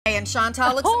And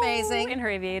Chantal looks amazing. In her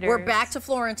aviators. We're back to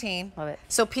Florentine. Love it.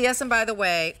 So P.S. and by the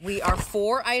way, we are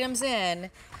 4 items in,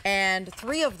 and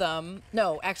 3 of them,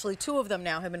 no, actually 2 of them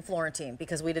now have been Florentine,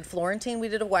 because we did Florentine, we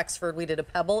did a Wexford, we did a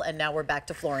Pebble, and now we're back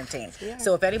to Florentine. Yeah.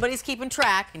 So if anybody's keeping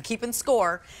track and keeping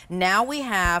score, now we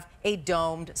have a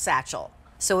domed satchel.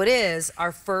 So it is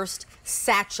our first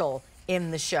satchel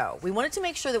in the show. We wanted to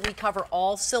make sure that we cover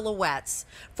all silhouettes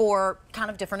for kind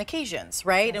of different occasions,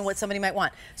 right? Yes. And what somebody might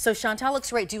want. So Chantal looks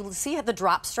great. Do you see the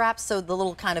drop straps? So the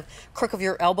little kind of crook of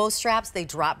your elbow straps, they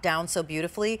drop down so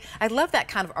beautifully. I love that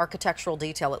kind of architectural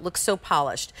detail. It looks so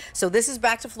polished. So this is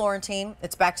back to Florentine.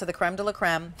 It's back to the creme de la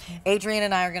creme. Adrienne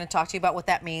and I are going to talk to you about what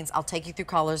that means. I'll take you through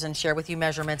colors and share with you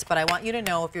measurements, but I want you to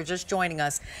know, if you're just joining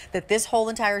us, that this whole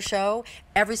entire show,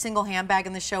 every single handbag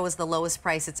in the show is the lowest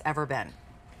price it's ever been.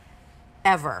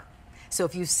 Ever. So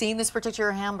if you've seen this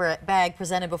particular handbag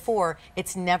presented before,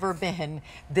 it's never been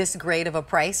this great of a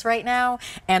price right now.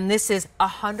 And this is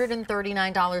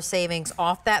 $139 savings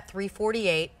off that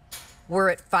 $348. We're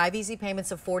at 5 easy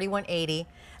payments of $41.80.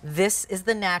 This is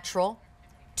the natural,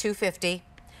 $250.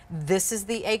 This is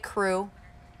the ecru,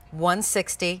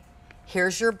 $160.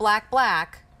 Here's your black,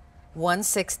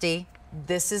 $160.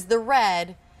 This is the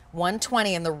red,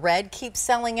 $120, and the red keeps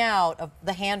selling out of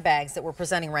the handbags that we're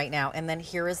presenting right now. And then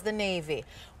here is the navy,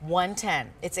 $110.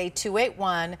 It's a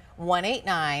 281,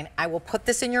 $189. I will put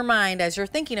this in your mind as you're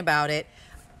thinking about it.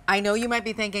 I know you might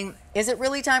be thinking, is it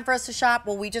really time for us to shop?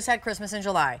 Well, we just had Christmas in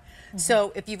July.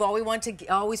 So if you've always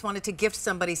wanted to gift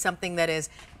somebody something that is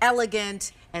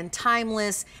elegant and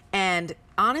timeless and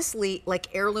honestly like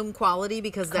heirloom quality,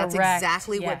 because that's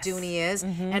exactly what Dooney is.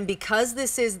 And because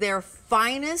this is their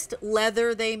finest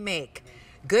leather they make,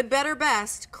 good, better,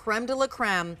 best, creme de la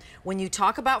creme, when you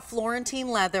talk about Florentine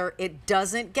leather, it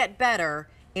doesn't get better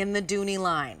in the Dooney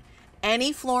line.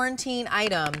 Any Florentine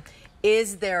item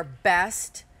is their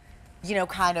best, you know,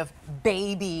 kind of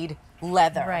babied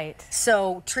leather. Right.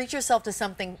 So treat yourself to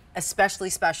something especially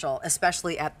special,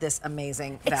 especially at this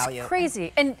amazing value. It's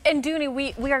crazy. And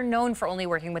Dooney, we are known for only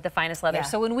working with the finest leather. Yeah.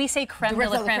 So when we say creme de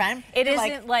la creme, it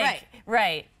isn't like,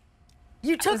 right.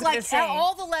 You took like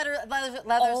all the leathers are amazing.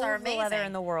 All the leather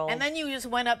in the world. And then you just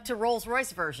went up to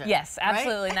Rolls-Royce version. Yes,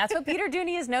 absolutely. Right? And that's what Peter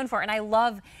Dooney is known for. And I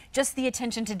love just the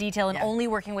attention to detail and only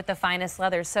working with the finest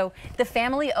leather. So the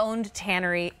family-owned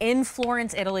tannery in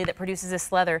Florence, Italy that produces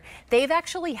this leather, they've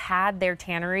actually had their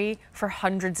tannery for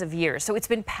hundreds of years. So it's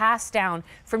been passed down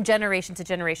from generation to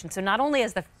generation. So not only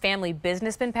has the family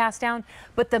business been passed down,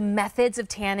 but the methods of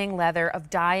tanning leather, of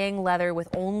dyeing leather with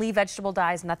only vegetable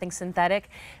dyes, nothing synthetic,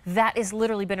 that is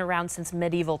literally been around since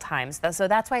medieval times. So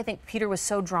that's why I think Peter was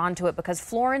so drawn to it, because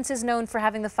Florence is known for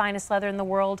having the finest leather in the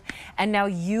world, and now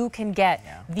you can get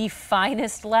the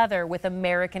finest leather with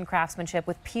American craftsmanship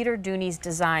with Peter Dooney's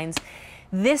designs.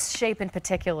 This shape in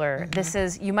particular, this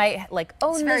is, you might like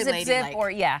own the Zip Zip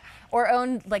or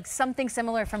own like something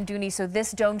similar from Dooney. So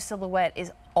this domed silhouette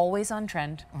is always on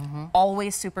trend,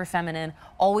 always super feminine,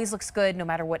 always looks good no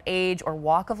matter what age or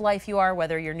walk of life you are,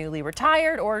 whether you're newly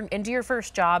retired or into your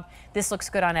first job, this looks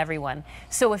good on everyone.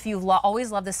 So if you've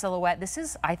always loved the silhouette, this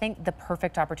is, I think, the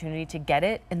perfect opportunity to get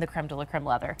it in the creme de la creme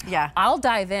leather. Yeah. I'll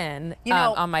dive in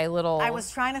on my little... I was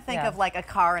trying to think of like a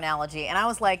car analogy, and I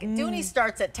was like, Dooney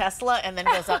starts at Tesla and then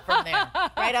goes up from there,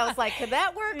 right? I was like, could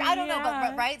that work? I don't know,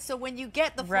 but right? So when you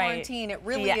get the Florentine, it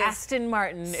really is... Aston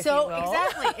Martin, if so, you will.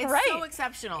 Exactly. It's so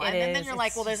exceptional. And then you're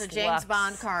like, well, there's a James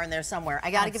Bond car in there somewhere. I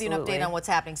got to give you an update on what's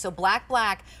happening. So black,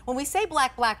 when we say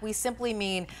black, we simply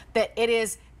mean that it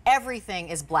is everything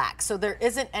is black. So there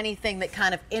isn't anything that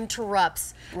kind of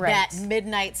interrupts that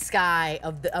midnight sky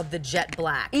of the jet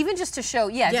black. Even just to show,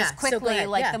 just quickly, so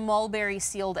like the mulberry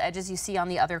sealed edges you see on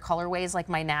the other colorways, like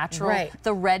my natural,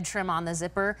 the red trim on the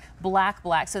zipper, black.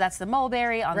 So that's the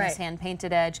mulberry on this hand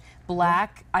painted edge.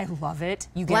 Black, I love it.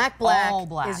 You get all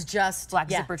black. Is just black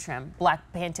zipper trim, black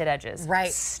painted edges.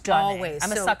 Right, stunning. Always.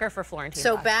 I'm a sucker for Florentine.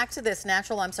 So back to this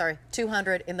natural, I'm sorry,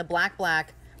 200 in the black,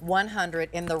 100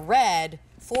 in the red,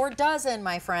 4 dozen,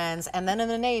 my friends, and then in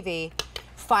the navy,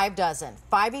 5 dozen.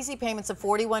 5 easy payments of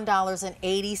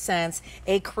 $41.80.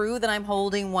 A crew that I'm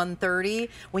holding, $130.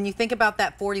 When you think about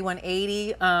that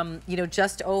 $41.80, you know,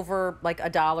 just over like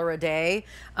 $1 a day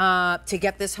to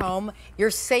get this home,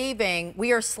 you're saving.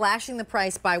 We are slashing the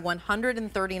price by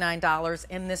 $139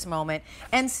 in this moment,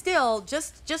 and still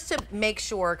just to make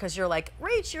sure, because you're like,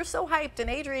 Rach, you're so hyped, and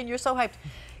Adrienne, you're so hyped.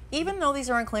 Even though these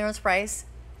are on clearance price,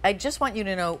 I just want you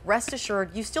to know, rest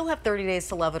assured, you still have 30 days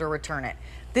to love it or return it.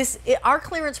 our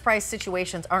clearance price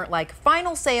situations aren't like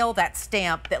final sale, that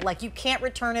stamp that like you can't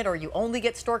return it or you only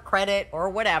get store credit or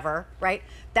whatever, right?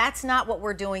 That's not what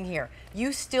we're doing here.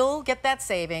 You still get that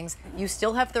savings. You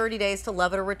still have 30 days to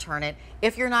love it or return it.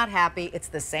 If you're not happy, it's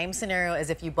the same scenario as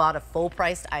if you bought a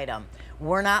full-priced item.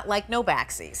 We're not like no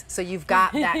backsies, so you've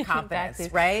got that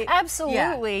confidence, right?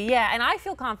 Absolutely, yeah. And I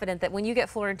feel confident that when you get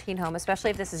Florentine home,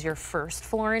 especially if this is your first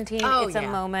Florentine, it's a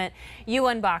moment. You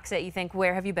unbox it, you think,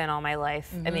 where have you been all my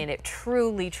life? I mean, it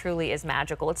truly, truly is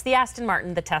magical. It's the Aston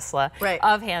Martin, the Tesla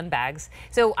of handbags.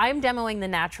 So I'm demoing the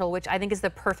natural, which I think is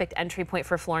the perfect entry point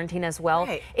for Florentine as well.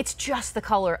 It's just the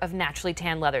color of naturally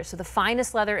tan leather, so the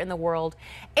finest leather in the world.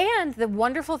 And the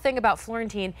wonderful thing about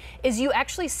Florentine is you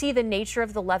actually see the nature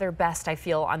of the leather best, I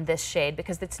feel, on this shade,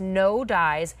 because it's no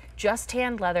dyes, just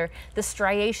tanned leather, the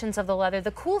striations of the leather,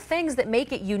 the cool things that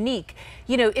make it unique.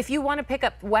 You know, if you want to pick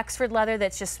up Wexford leather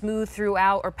that's just smooth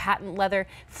throughout, or patent leather,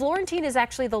 Florentine is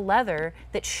actually the leather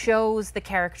that shows the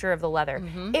character of the leather.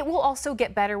 It will also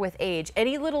get better with age.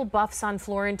 Any little buffs on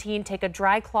Florentine, take a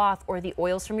dry cloth or the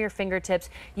oils from your fingertips,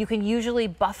 you can usually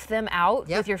buff them out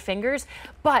with your fingers,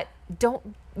 but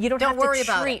you don't have worry to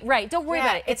about treat, it. right, don't worry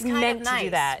about it. It's kind meant of nice, to do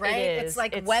that. Right? It is. It's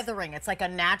like weathering. It's like a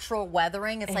natural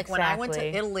weathering. It's like when I went to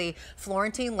Italy,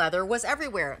 Florentine leather was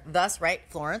everywhere. Thus, right,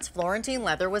 Florence, Florentine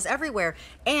leather was everywhere.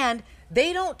 And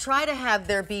they don't try to have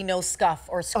there be no scuff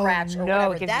or scratch or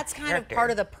whatever. That's kind of part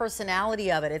of the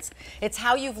personality of it. It's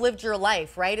how you've lived your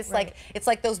life, right? It's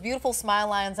like those beautiful smile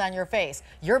lines on your face.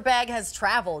 Your bag has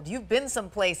traveled. You've been some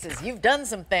places. You've done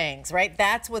some things, right?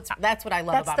 That's what I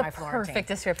love about my Florentine. That's the perfect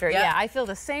descriptor. Yeah, I feel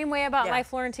the same way about my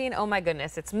Florentine. Oh my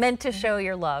goodness, it's meant to show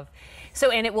your love.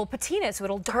 So, and it will patina, so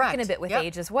it'll darken a bit with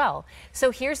age as well.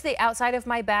 So here's the outside of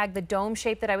my bag, the dome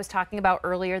shape that I was talking about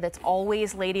earlier, that's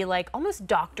always ladylike, almost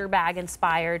doctor bag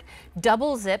inspired.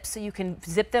 Double zip, so you can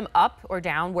zip them up or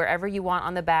down wherever you want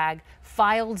on the bag.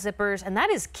 Filed zippers, and that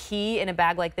is key in a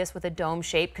bag like this with a dome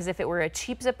shape, because if it were a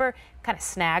cheap zipper, kind of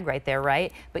snag right there,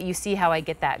 right? But you see how I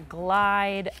get that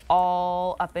glide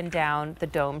all up and down the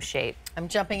dome shape. I'm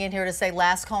jumping in here to say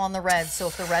last call on the red. So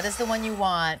if the red is the one you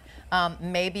want,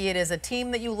 maybe it is a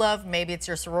team that you love. Maybe it's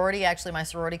your sorority. Actually, my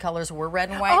sorority colors were red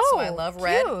and white, so I love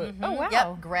red. Oh, wow.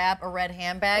 Yep, grab a red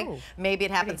handbag. Maybe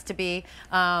it happens to be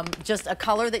just a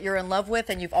color that you're in love with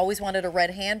and you've always wanted a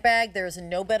red handbag. There's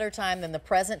no better time than the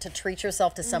present to treat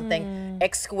yourself to something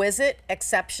exquisite,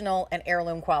 exceptional, and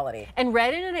heirloom quality. And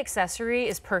red in an accessory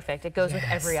is perfect. It goes with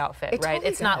every outfit, right? Totally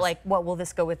it's not like, what will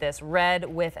this go with this? Red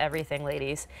with everything,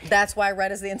 ladies. That's why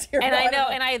red is the interior. And I know,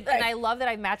 and I love that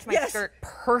I match my skirt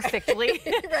perfectly,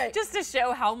 just to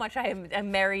show how much I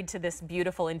am married to this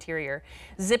beautiful interior.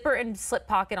 Zipper and slip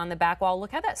pocket on the back wall.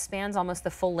 Look how that spans almost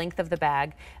the full length of the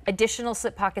bag. Additional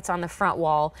slip pockets on the front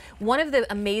wall. One of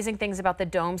the amazing things about the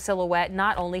dome silhouette,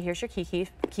 not only, here's your key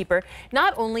keeper,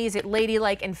 not only is it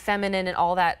ladylike and feminine and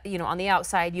all that, you know, on the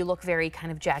outside, you look very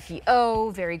kind of Jackie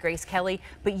O, very Grace Kelly,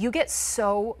 but you get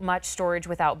so much storage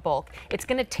without bulk. It's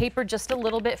going to taper just a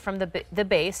little bit from the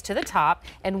base to the top,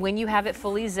 and when you have it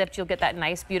fully zipped, you'll get that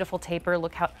nice, beautiful taper.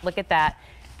 Look at that.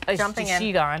 Jumping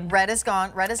in. Gone. Red is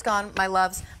gone, my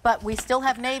loves. But we still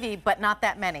have navy, but not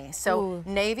that many. So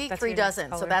navy, 3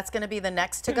 dozen. So that's going to be the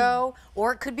next to go.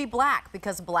 Or it could be black,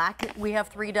 because black, we have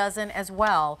 3 dozen as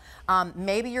well.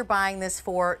 Maybe you're buying this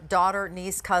for daughter,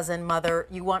 niece, cousin, mother.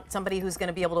 You want somebody who's going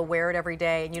to be able to wear it every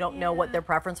day, and you don't know what their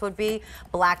preference would be.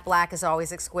 Black is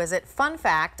always exquisite. Fun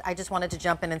fact, I just wanted to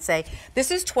jump in and say, this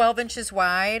is 12 inches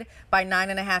wide by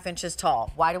 9.5 inches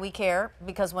tall. Why do we care?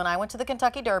 Because when I went to the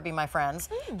Kentucky Derby, my friends,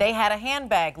 they had a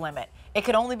handbag limit. It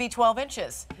could only be 12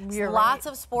 inches. Lots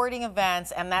of sporting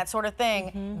events and that sort of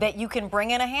thing that you can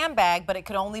bring in a handbag, but it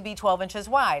could only be 12 inches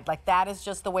wide. Like, that is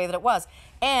just the way that it was.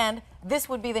 And this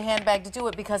would be the handbag to do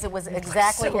it, because it was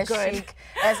exactly as chic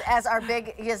as our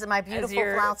big, my beautiful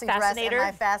flouncy dress and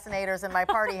my fascinators and my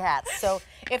party hats. So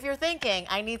if you're thinking,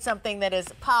 I need something that is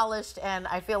polished and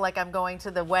I feel like I'm going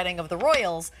to the wedding of the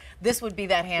royals, this would be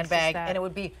that handbag, and it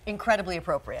would be incredibly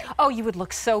appropriate. Oh, you would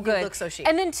look so good. You look so chic.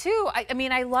 And then too, I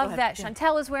mean, I love that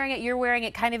Chantel is wearing it, you're wearing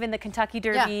it kind of in the Kentucky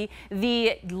Derby,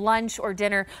 the lunch or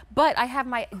dinner, but I have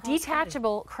my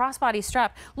detachable crossbody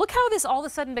strap. Look how this all of a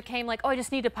sudden became like, oh, I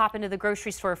just need to pop into the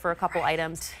grocery store for a couple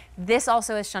items. This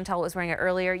also, as Chantel was wearing it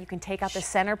earlier, you can take out the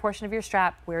center portion of your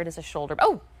strap, wear it as a shoulder.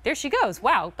 Oh, there she goes.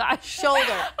 Wow, gosh. Shoulder.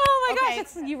 Oh my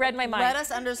gosh, you read my mind. Let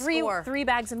us underscore. Three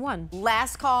bags in one.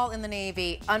 Last call in the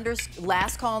navy,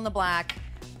 last call in the black,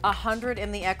 100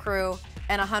 in the ecru,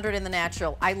 and 100 in the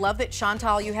natural. I love that,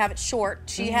 Chantal, you have it short.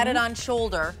 She had it on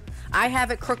shoulder. I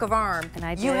have it crook of arm. And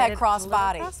I you did had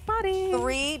crossbody. Crossbody.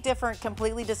 3 different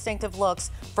completely distinctive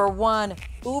looks for one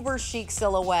uber chic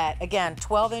silhouette. Again,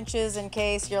 12 inches in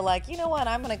case you're like, you know what,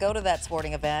 I'm gonna go to that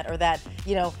sporting event or that,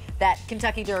 you know, that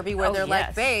Kentucky Derby where they're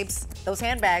like, babes, those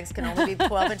handbags can only be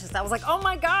 12 inches. I was like, oh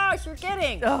my gosh, you're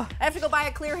kidding. I have to go buy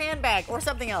a clear handbag or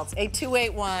something else. A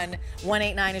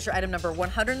 281-189 is your item number.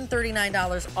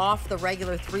 $139 off the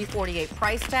regular $348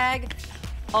 price tag.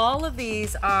 All of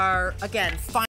these are, again, fine.